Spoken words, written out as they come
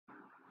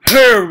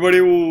Hey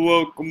everybody,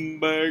 welcome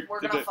back. We're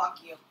gonna fuck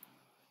you.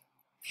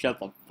 Shut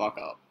the fuck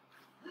up.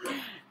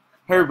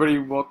 Hey everybody,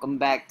 welcome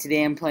back.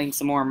 Today I'm playing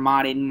some more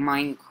modded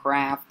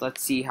Minecraft.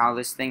 Let's see how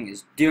this thing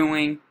is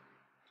doing.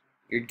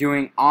 You're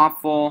doing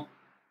awful.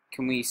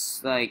 Can we,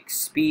 like,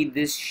 speed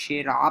this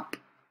shit up?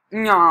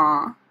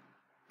 Nah.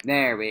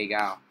 There we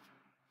go.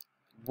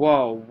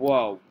 Whoa,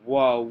 whoa,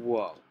 whoa,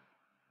 whoa.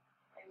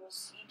 I will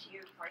see to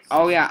your prices.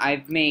 Oh yeah,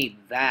 I've made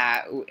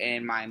that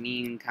in my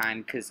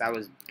meantime because I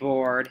was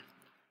bored.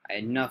 I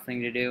had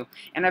nothing to do.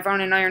 And I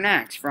found an iron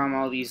axe from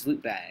all these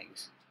loot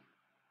bags.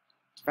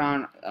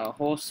 Found a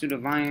whole suit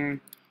of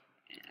iron.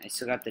 I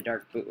still got the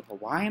dark boot.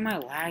 Why am I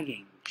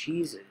lagging?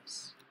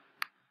 Jesus.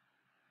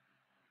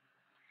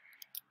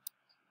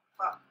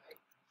 Fuck, I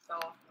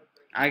fell off my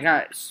bridge. I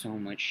got so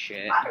much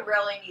shit I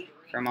really need to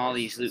read from all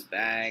these loot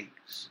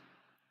bags.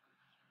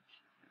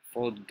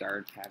 Fold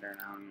guard pattern.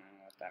 I don't know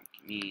what that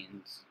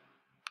means.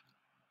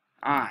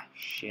 Ah,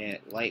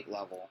 shit. Light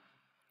level.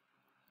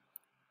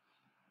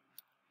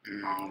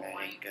 That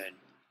ain't good.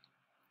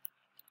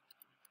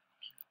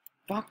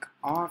 Fuck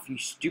off, you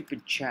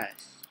stupid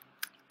chest.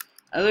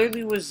 I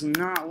literally was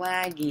not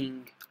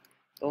lagging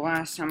the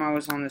last time I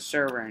was on the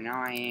server, and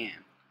now I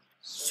am.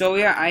 So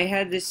yeah, I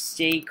had this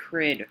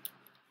sacred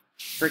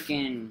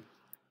freaking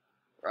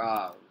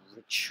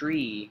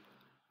tree,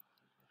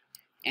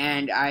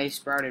 and I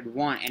sprouted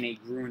one, and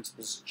it grew into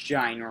this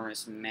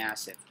ginormous,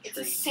 massive tree. It's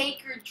a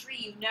sacred tree.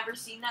 You've never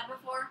seen that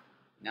before?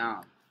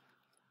 No.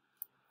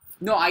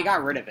 No, I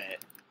got rid of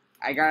it.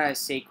 I got a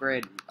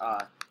sacred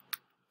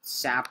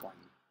sapling.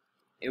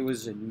 It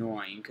was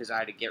annoying because I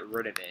had to get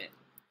rid of it.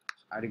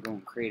 I had to go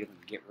in creative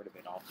and get rid of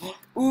it all.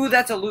 Ooh,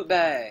 that's a loot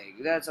bag.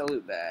 That's a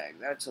loot bag.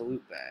 That's a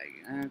loot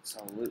bag. That's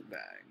a loot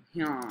bag.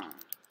 Yeah.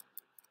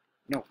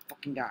 No,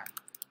 fucking die.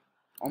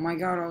 Oh my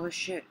god, all this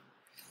shit.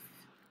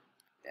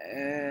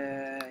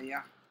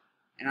 Yeah.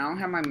 And I don't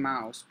have my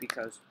mouse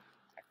because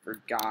I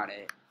forgot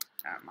it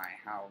at my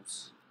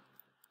house.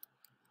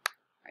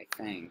 I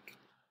think.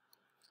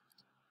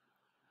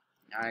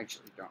 I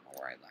actually don't know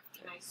where I left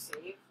it. Can I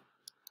save?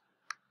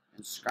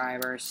 And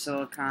Skybar,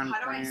 silicon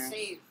How do I plants.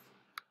 save?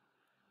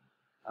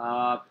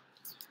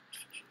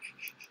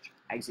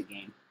 Exit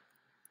game.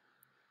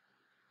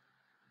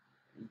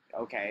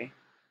 Okay.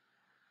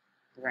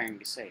 Preparing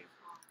to save.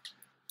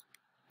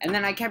 And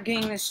then I kept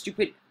getting this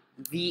stupid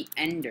The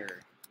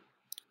Ender.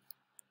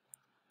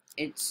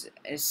 It's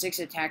a 6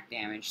 attack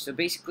damage, so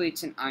basically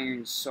it's an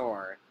iron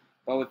sword,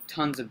 but with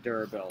tons of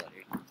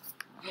durability.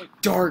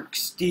 Dark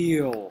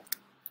steel!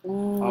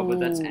 Ooh. Oh,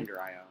 but that's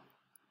Ender IO.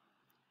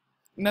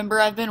 Remember,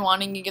 I've been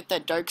wanting to get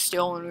that dark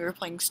steel when we were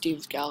playing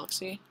Steve's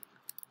Galaxy.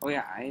 Oh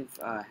yeah, I've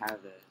had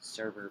the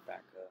server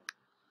back up.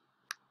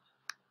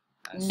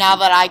 Now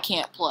that I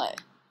can't play.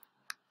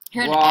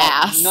 You're an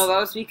ass. No,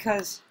 that was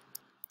because...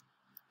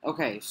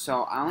 Okay,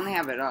 so I only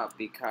have it up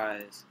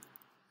because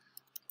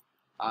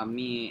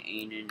me,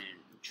 Aiden, and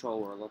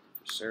Troll were looking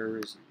for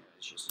servers, and it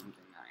was just something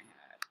that I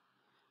had.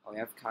 Oh, I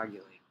have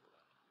Cogulated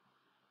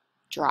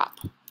Drop.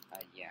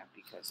 yeah,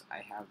 because I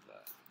have the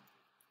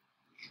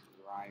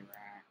dry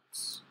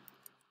racks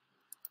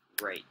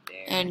right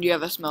there. And you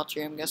have a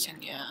smeltery, I'm guessing,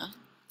 yeah.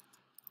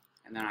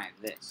 And then I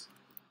have this.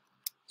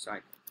 So I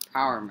can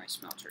power my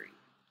smeltery.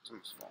 It's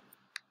almost full.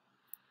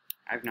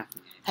 I have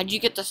nothing in it. How'd you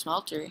get the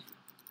smeltery?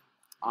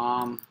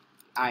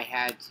 I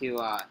had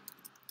to,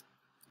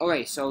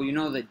 okay, so you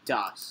know the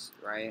dust,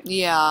 right?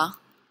 Yeah.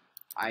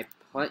 I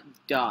put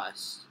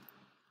dust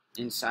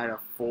inside a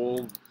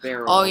full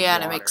barrel Oh yeah,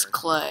 of and it water. makes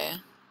clay.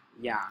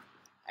 Yeah.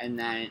 And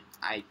then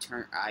I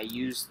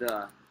use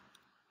the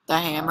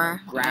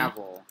hammer.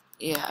 gravel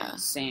Yeah. and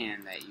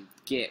sand that you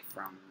get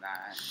from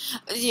that.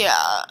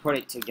 Yeah. Put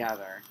it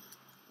together.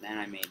 Then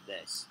I made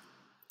this.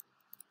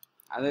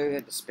 I literally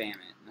had to spam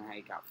it, and then I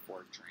got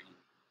 4 drain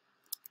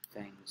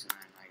things, and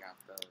then I got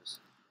those.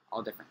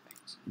 All different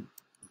things.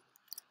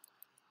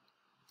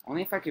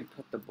 Only if I could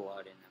put the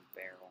blood in the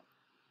barrel.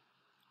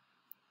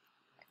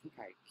 I think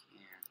I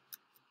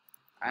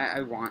can.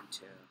 I want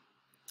to.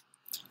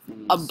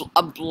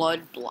 A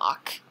blood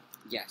block.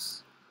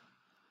 Yes.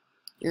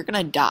 You're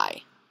gonna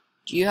die.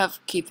 Do you have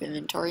keep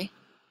inventory?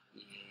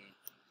 Yeah.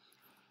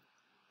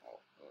 Oh,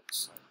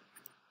 looks like.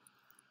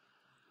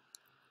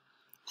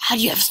 How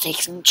do you have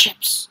steaks and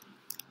chips?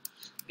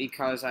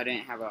 Because I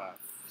didn't have a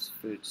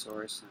food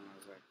source, and I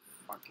was like,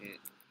 fuck it.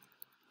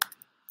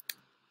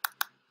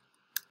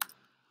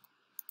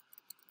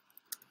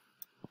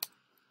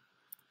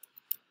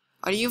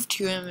 Why do you have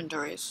 2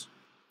 inventories?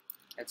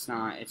 It's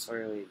not, it's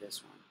literally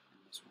this one and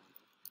this one.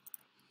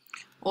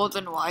 Well,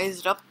 then why is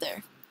it up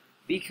there?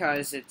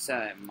 Because it's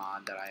a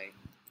mod that I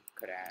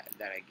could add,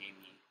 that it gave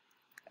me,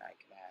 that I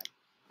could add.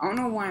 I don't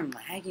know why I'm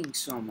lagging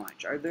so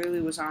much. I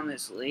literally was on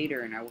this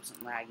later and I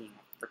wasn't lagging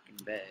a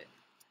freaking bit.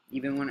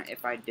 Even when,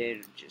 if I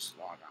did just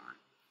log on.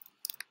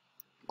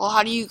 Well,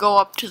 how do you go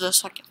up to the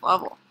 2nd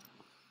level?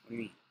 What do you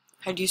mean?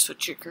 How do you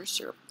switch your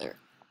cursor up there?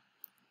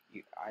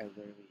 I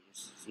literally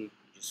just, see, it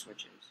just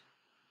switches.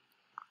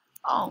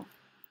 Oh.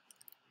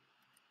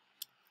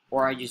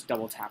 Or I just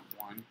double tap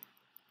 1.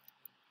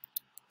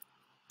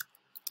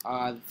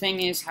 The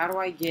thing is, how do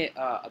I get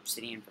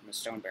obsidian from a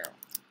stone barrel?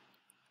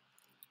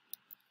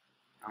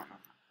 I don't know.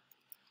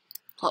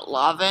 Put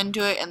lava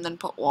into it and then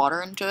put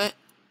water into it.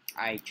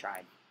 I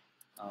tried.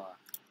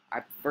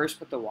 I first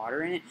put the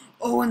water in it.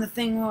 Oh, and the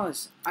thing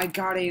was, I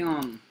got a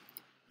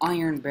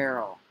iron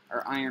barrel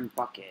or iron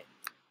bucket.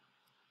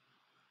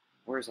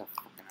 Where's a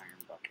fucking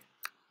iron bucket?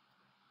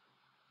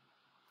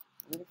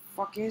 Where the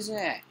fuck is it?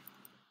 I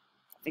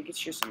think it's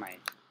just in my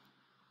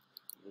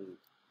loot.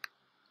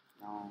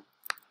 No.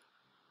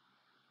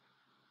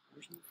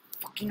 Where's my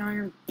fucking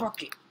iron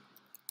bucket?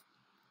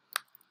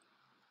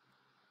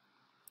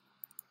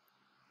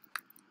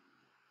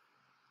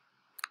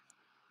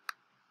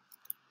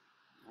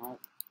 No.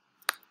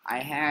 I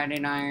had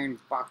an iron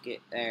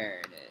bucket. There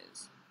it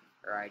is.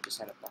 Or I just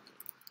had a bucket.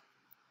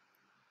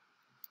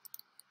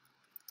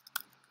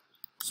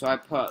 So I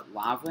put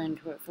lava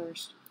into it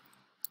first.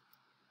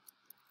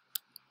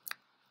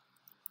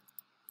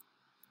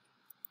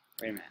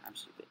 Wait a minute, I'm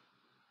stupid.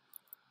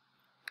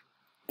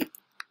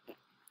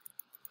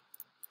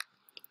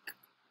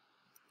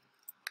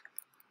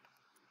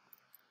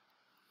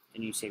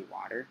 Didn't you say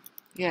water?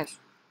 Yes.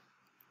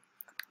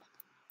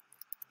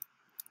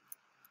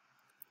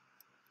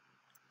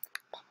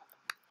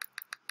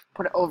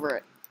 Put it over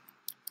it.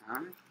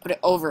 Huh? Put it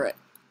over it.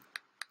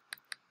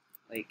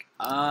 Like,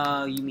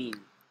 oh, you mean...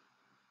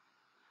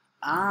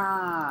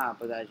 Ah,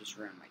 but that just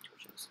ruined my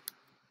torches.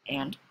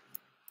 And?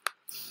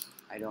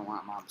 I don't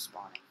want mobs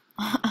spawning.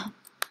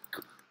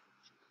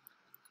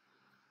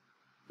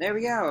 There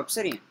we go,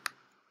 obsidian.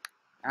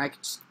 I can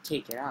just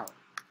take it out.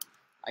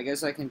 I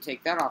guess I can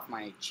take that off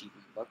my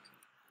achievement book.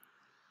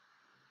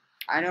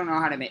 I don't know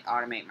how to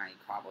automate my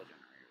cobble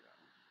generator,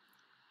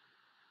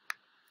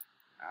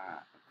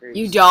 though.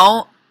 You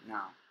don't?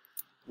 No.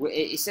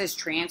 It says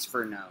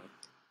transfer node.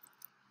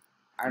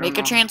 I don't Make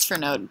a know. transfer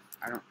node.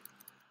 I don't...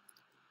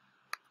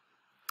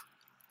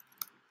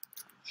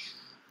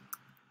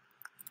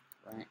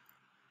 Right.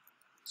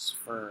 It's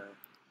for...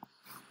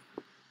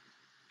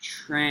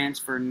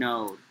 Transfer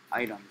node.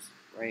 Items,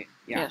 right?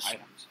 Yeah, Yes.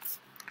 items.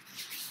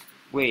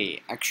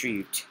 Wait, extra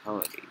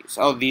utilities.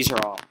 Oh, these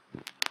are all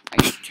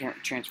extra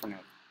transfer node.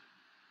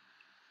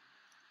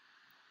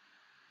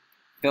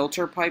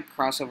 Filter pipe,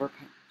 crossover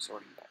pipe,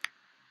 sorting pipe.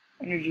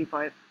 Energy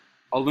pipe.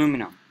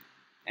 Aluminum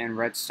and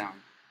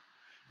redstone.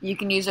 You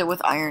can use it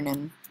with iron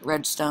and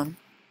redstone.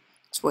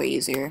 It's way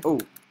easier.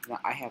 Oh, no,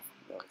 I have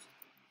those.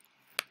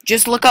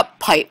 Just look up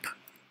pipe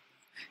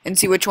and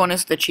see which one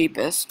is the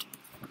cheapest.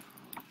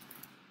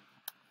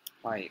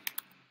 Pipe.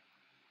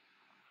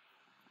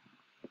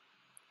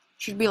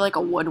 Should be like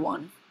a wood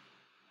one.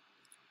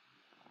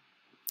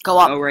 Go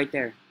up. Oh, right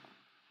there.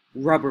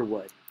 Rubber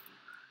wood.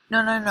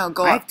 No.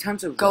 Go I up. have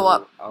tons of Go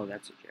rubber. up. Oh,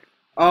 that's a joke.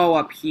 Oh,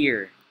 up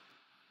here.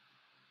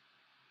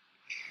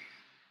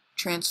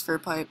 Transfer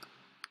pipe.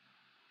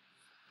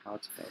 Oh,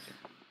 it's a filter.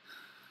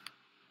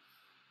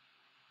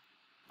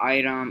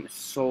 Item,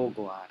 soul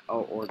glass.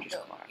 Oh, or just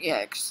glass.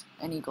 Yeah,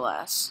 any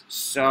glass.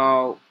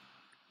 So,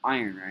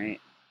 iron, right?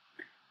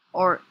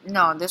 Or,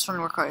 no, this one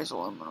requires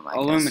aluminum, I guess.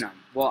 Aluminum.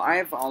 Well, I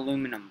have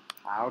aluminum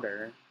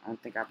powder. I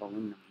don't think I have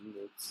aluminum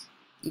ingots.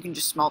 You can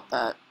just smelt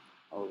that.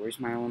 Oh, where's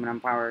my aluminum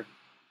powder?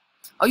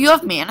 Oh, you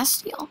have mana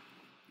steel?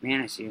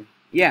 Manitou.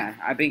 Yeah,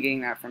 I've been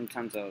getting that from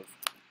tons of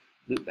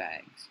loot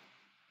bags.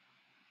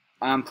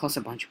 Plus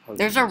a bunch of potions.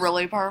 There's a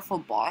really powerful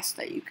boss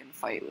that you can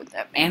fight with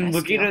that mana And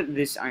look steel. at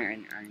this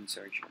iron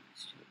sword.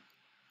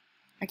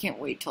 I can't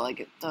wait till I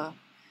get the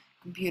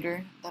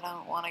computer that I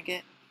don't want to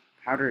get.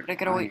 Powdered But I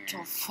gotta iron. wait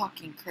till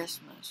fucking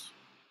Christmas.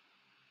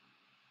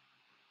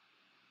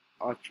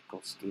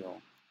 Electrical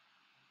steel.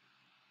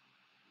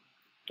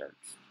 Dark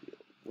steel.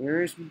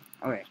 Where is...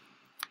 Okay.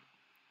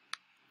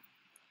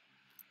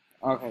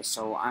 Okay,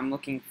 so I'm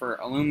looking for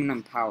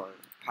aluminum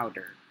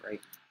powder,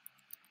 right?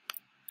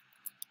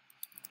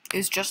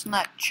 It's just in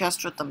that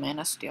chest with the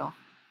mana steel.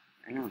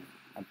 I know.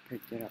 I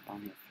picked it up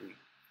on the 3.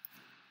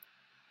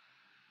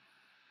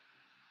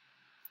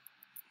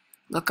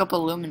 Look up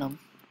aluminum.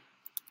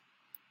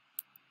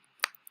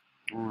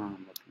 Oh,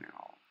 I'm looking at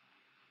all.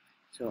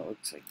 So it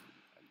looks like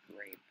a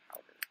gray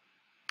powder.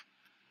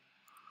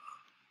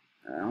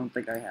 I don't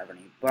think I have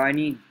any, but I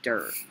need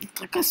dirt.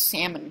 It's like a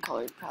salmon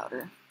colored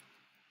powder.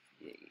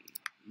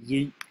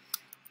 Yeet.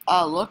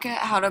 Look at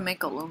how to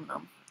make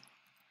aluminum.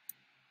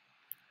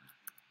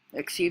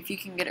 Like, see if you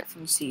can get it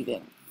from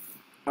seeding.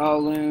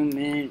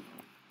 Aluminum.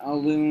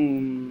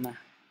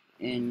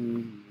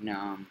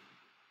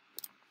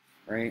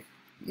 Right?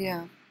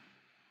 Yeah.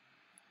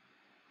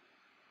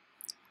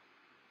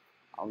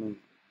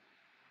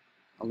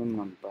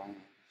 Aluminum brass.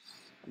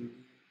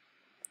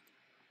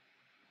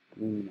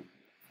 Aluminum.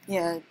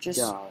 Yeah, just...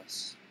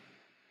 Dust.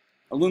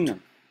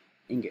 Aluminum.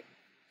 Ingot.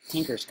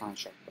 Tinker's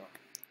construct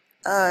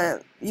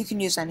bar. you can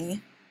use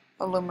any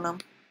aluminum.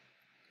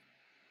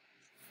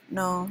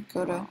 No,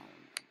 go to...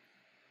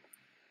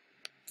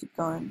 Keep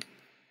going.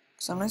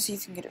 So I'm gonna see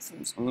if you can get it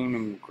from...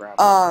 Aluminum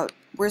gravel.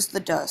 Where's the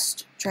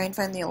dust? Try and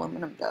find the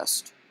aluminum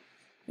dust.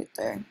 Right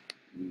there.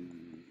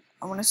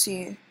 I wanna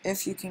see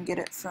if you can get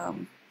it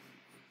from...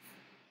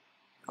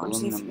 I want to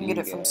see if you can get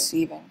it from Aluminum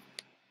sieving.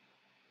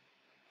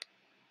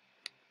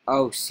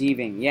 Oh,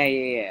 sieving.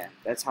 Yeah.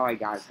 That's how I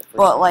got it the first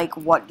But, time. like,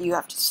 what do you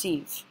have to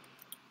sieve?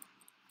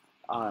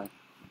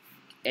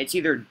 It's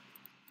either...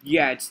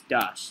 Yeah, it's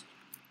dust.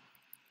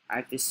 I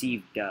have to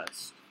sieve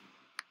dust.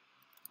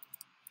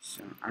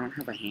 So, I don't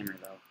have a hammer,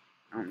 though.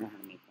 I don't know how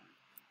to make one.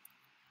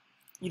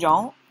 You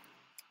don't?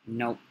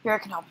 Nope. Here, I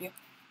can help you.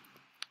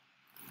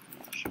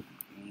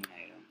 Main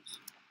items.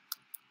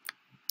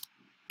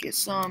 Get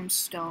some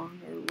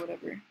stone or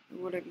whatever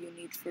you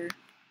need for...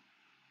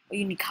 Oh,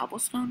 you need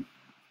cobblestone?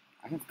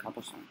 I have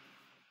cobblestone.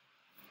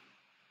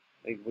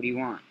 Like, what do you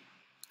want?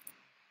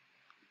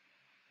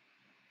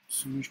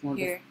 So much more.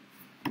 Here.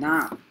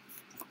 Nah.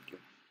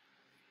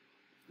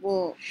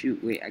 Well,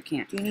 Shoot, wait, I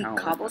can't. do you need tell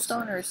what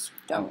cobblestone that or says.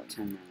 stone? Oh,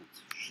 10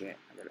 minutes. Shit,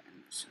 I gotta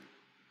end this.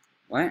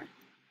 What?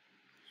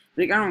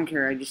 Like, I don't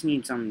care. I just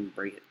need something to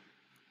break it.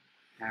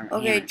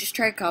 Okay, just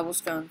try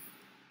cobblestone.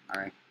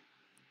 Alright.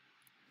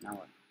 Now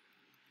what?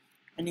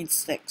 I need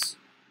sticks.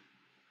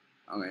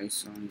 Okay,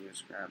 so let me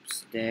just grab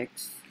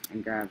sticks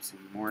and grab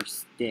some more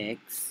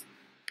sticks.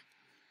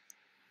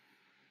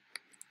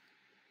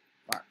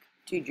 Fuck.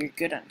 Dude, you're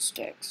good on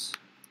sticks.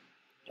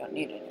 Don't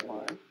need any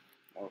more.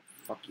 Oh,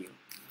 fuck you.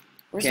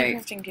 Where's Okay. the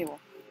crafting table?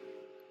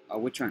 Oh,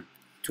 which one?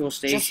 Tool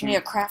station? Just need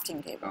a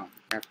crafting table. Oh,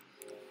 crap.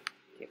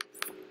 Okay.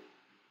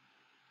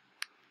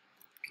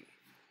 Okay,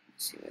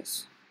 let's see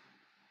this.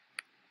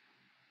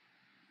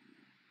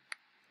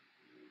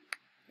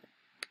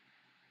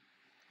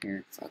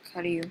 Here. Fuck,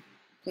 how do you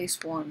place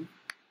one?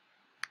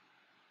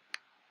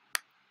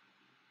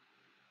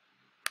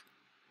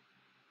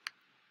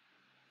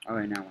 Oh,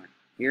 wait, now one.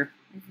 Here?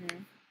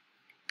 Mm-hmm.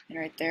 And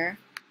right there.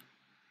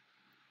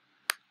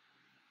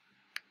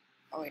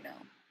 Oh, wait, no.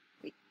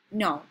 Wait,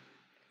 no.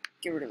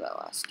 Get rid of that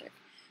last stick.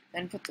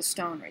 Then put the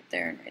stone right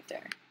there and right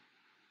there.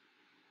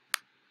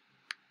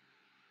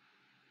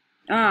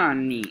 Ah,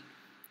 neat.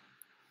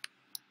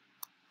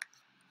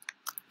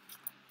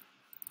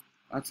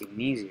 That's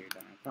even easier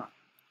than I thought.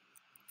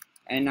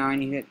 And now I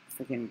need to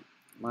freaking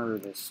murder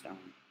this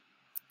stone.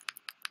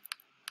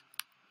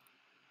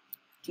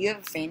 Do you have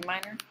a vein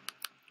miner?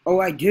 Oh,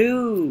 I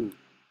do!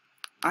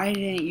 I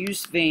didn't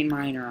use vein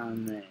miner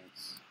on this.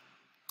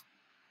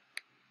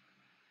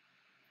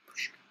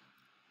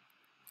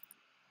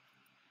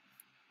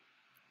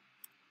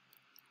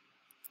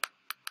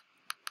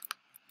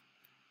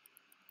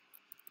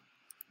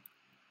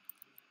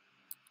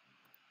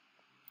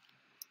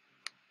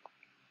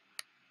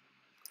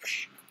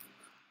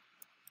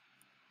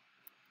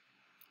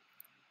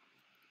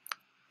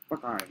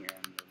 Fuck out of here,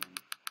 I'm moving.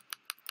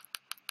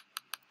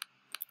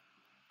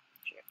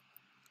 Shit.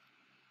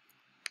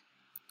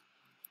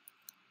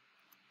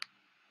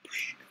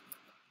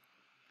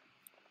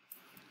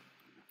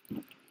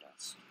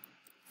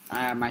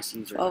 My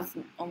seeds are 12,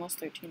 done. almost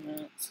 13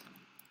 minutes.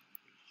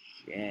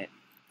 Shit.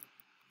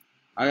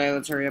 Okay,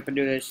 let's hurry up and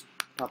do this.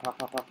 Pop.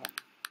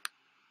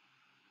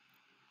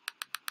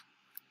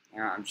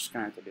 Yeah, I'm just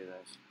gonna have to do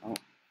this. Oh.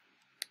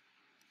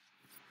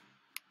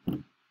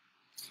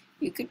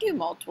 You could do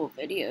multiple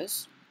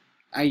videos.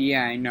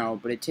 Yeah, I know,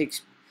 but it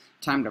takes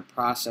time to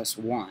process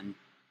one.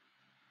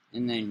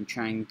 And then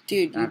try and...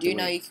 Dude, you not do to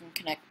know wait. you can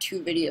connect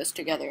 2 videos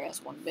together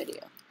as one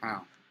video.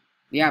 How?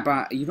 Yeah,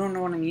 but you don't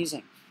know what I'm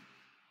using.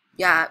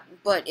 Yeah,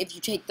 but if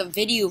you take the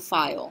video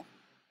file...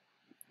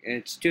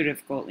 It's too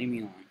difficult. Leave me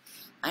alone.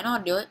 I know how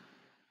to do it.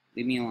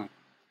 Leave me alone.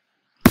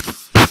 Okay.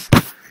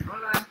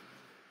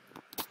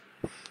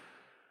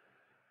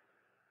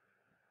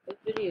 This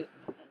video is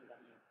gonna end on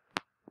you.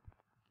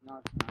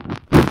 No, it's not.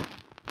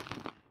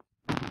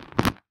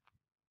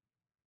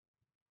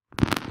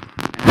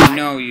 I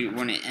know you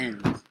when it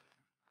ends.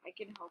 I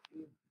can help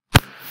you.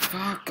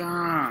 Fuck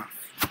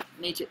off.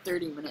 Make it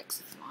 30 minutes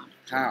if you want.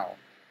 How?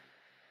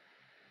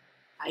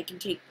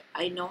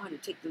 I know how to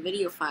take the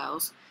video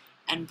files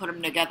and put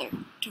them together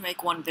to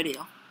make one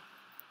video.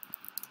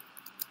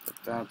 But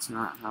that's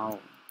not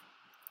how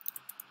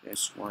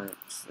this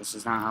works. This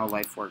is not how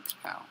life works,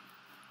 pal.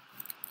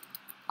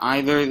 I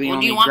literally Well,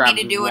 only do you want me grabbed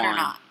to do it or one.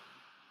 not?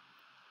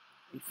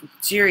 Are you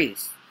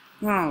serious?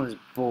 You want all this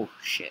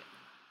bullshit.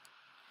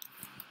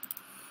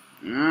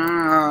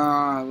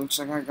 Looks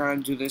like I gotta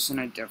do this in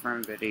a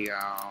different video.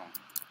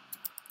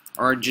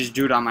 Or just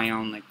do it on my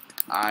own like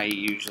I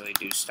usually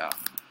do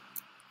stuff.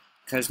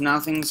 Because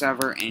nothing's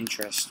ever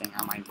interesting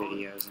on my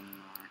videos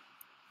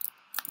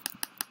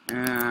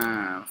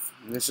anymore.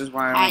 This is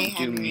why I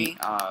don't do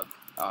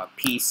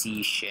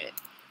PC shit.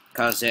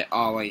 Because it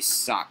always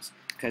sucks.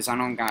 Because I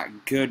don't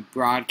got good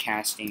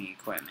broadcasting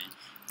equipment.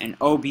 And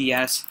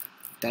OBS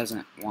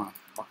doesn't want to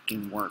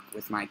fucking work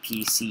with my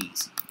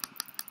PCs.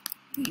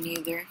 Me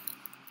neither.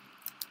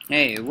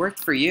 Hey, it worked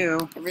for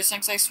you. Ever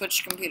since I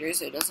switched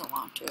computers, it doesn't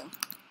want to.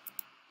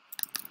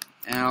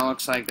 And it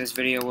looks like this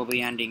video will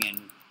be ending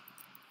in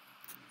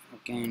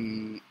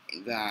fucking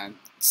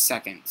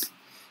seconds.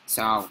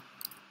 So,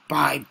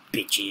 bye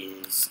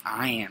bitches.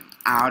 I am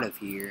out of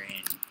here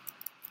in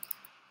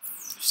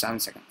 7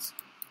 seconds.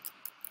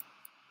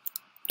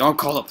 Don't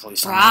call the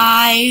police on me.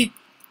 Bye!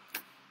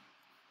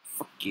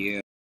 Fuck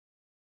you.